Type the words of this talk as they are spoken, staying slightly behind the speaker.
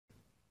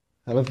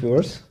Hello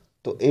viewers,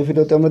 তো এই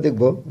ভিডিওতে আমরা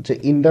দেখব যে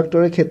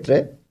ইন্ডাক্টরের ক্ষেত্রে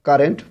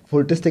কারেন্ট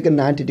ভোল্টেজ থেকে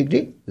 90 ডিগ্রি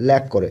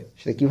ল্যাগ করে,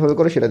 সেটা কীভাবে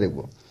করে সেটা দেখব।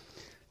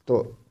 তো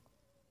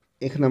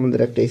এখানে আমাদের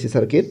একটা AC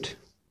circuit,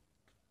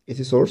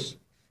 AC source,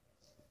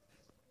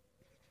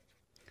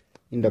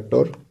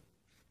 inductor,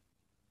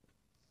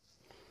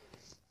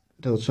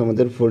 এটা হচ্ছে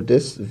আমাদের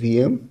voltage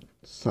VM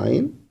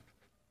sine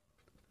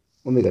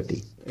omega t,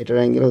 এটার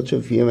অ্যাঙ্গেল হচ্ছে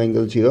ভিএম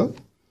অ্যাঙ্গেল 0,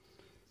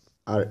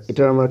 আর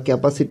এটার আমরা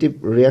ক্যাপাসিটিভ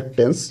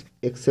রিঅ্যাক্ট্যান্স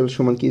এক্সেল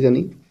সমান কি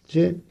জানি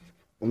যে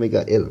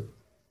ওমেগা এল।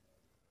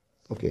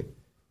 ওকে,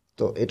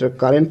 তো এটার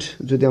কারেন্ট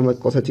যদি আমরা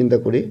কথা চিন্তা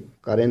করি,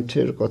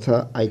 কারেন্টের কথা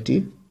আইটি,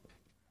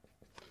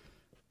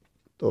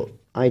 তো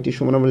আইটি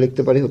সমান আমরা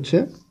লিখতে পারি হচ্ছে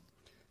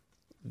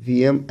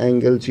ভিএম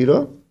অ্যাঙ্গেল 0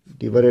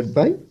 ডিভাইডেড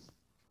বাই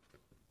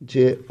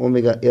যে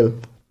ওমেগা এল।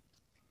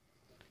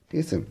 ঠিক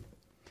আছে,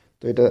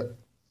 তো এটা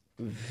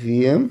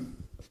VM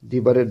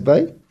divided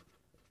by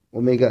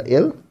omega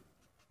L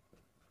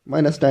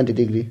minus 90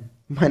 degree,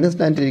 minus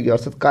 90 degree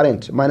অর্থাৎ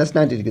কারেন্ট মাইনাস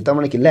 90 ডিগ্রি, তার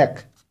মানে কি ল্যাগ।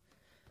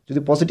 যদি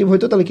পজিটিভ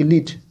হইতো তাহলে কি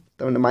লিড,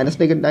 তার মানে মাইনাস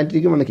 90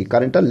 ডিগ্রি মানে কি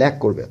কারেন্টটা ল্যাগ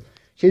করবে।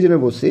 সেই জন্য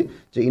বলছি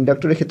যে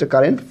ইন্ডাক্টরের ক্ষেত্রে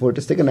কারেন্ট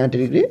ভোল্টেজ থেকে 90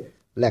 ডিগ্রি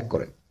ল্যাগ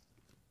করে।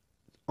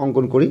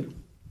 অঙ্কন করি,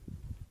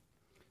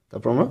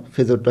 তারপর আমরা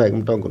ফেজর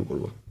ডায়াগ্রামটা অঙ্কন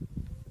করব।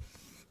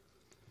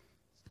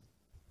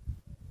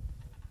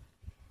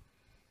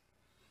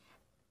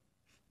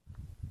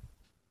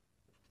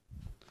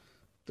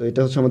 তো এটা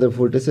হচ্ছে আমাদের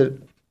ভোল্টেজের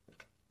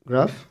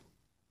গ্রাফ।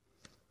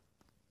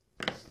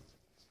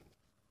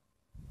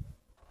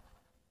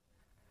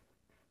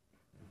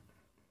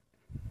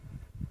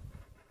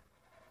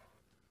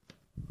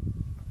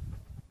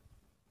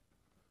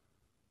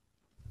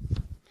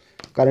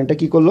 কারেন্টটা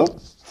কি করলো,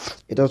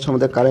 এটা হচ্ছে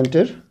আমাদের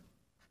কারেন্টের,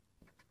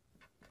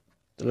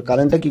 তাহলে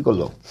কারেন্টটা কি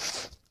করলো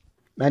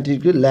 90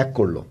 ডিগ্রি ল্যাগ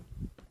করলো।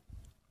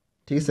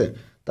 ঠিক আছে,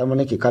 তার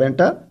মানে কি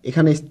কারেন্টটা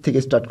এখানে থেকে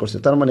স্টার্ট করছে,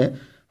 তার মানে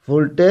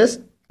ভোল্টেজ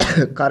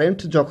কারেন্ট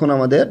যখন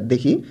আমাদের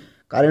দেখি,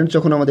 কারেন্ট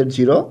যখন আমাদের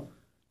 0,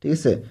 ঠিক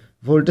আছে,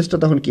 ভোল্টেজটা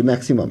তখন কি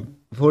ম্যাক্সিমাম,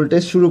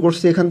 ভোল্টেজ শুরু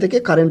করছে এখান থেকে,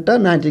 কারেন্টটা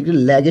 90 ডিগ্রি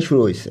ল্যাগে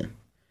শুরু হয়েছে।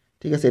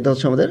 ঠিক আছে, এটা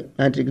হচ্ছে আমাদের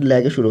 90 ডিগ্রি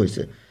ল্যাগে শুরু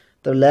হয়েছে,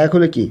 তার ল্যাগ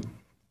হলে কি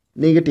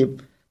নেগেটিভ।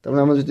 তার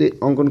মানে আমরা যদি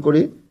অঙ্কন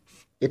করি,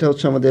 এটা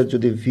হচ্ছে আমাদের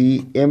যদি ভি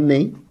এম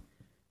নেই,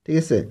 ঠিক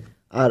আছে,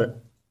 আর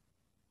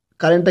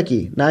কারেন্টটা কি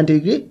 90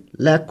 ডিগ্রি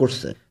ল্যাগ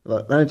করছে,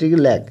 90 ডিগ্রি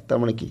ল্যাগ, তার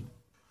মানে কি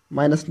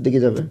মাইনাস দিকে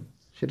যাবে।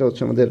 সেটা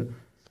হচ্ছে আমাদের,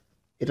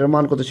 এটার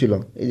মান কত ছিল,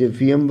 এই যে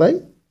ভিএম বাই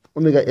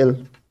ওমেগা এল,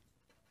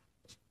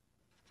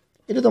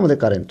 এটা তো আমাদের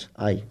কারেন্ট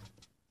আই।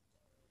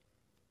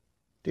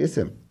 ঠিক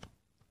আছে,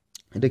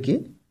 এটা কি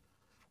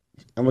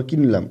আমরা কি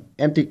নিলাম,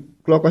 অ্যান্টি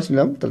ক্লকওয়াইজ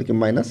নিলাম, তাহলে কি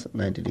মাইনাস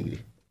 90 ডিগ্রি।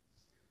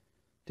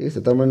 ঠিক আছে,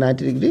 তার মানে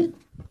 90 ডিগ্রি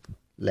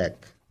ল্যাগ।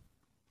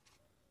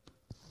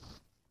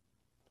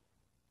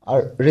 আর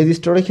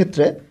রেজিস্টরের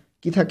ক্ষেত্রে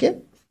কি থাকে,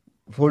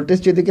 ভোল্টেজ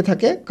যেদিকে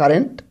থাকে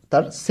কারেন্ট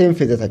তার সেম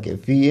ফেজে থাকে,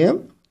 ভিএম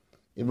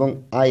এবং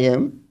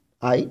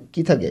আই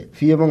কি থাকে,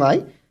 ভি এবং আই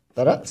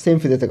তারা সেম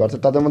ফেজে থাকে,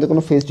 অর্থাৎ তাদের মধ্যে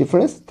কোনো ফেজ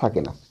ডিফারেন্স থাকে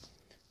না।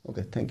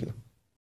 ওকে, থ্যাংক ইউ।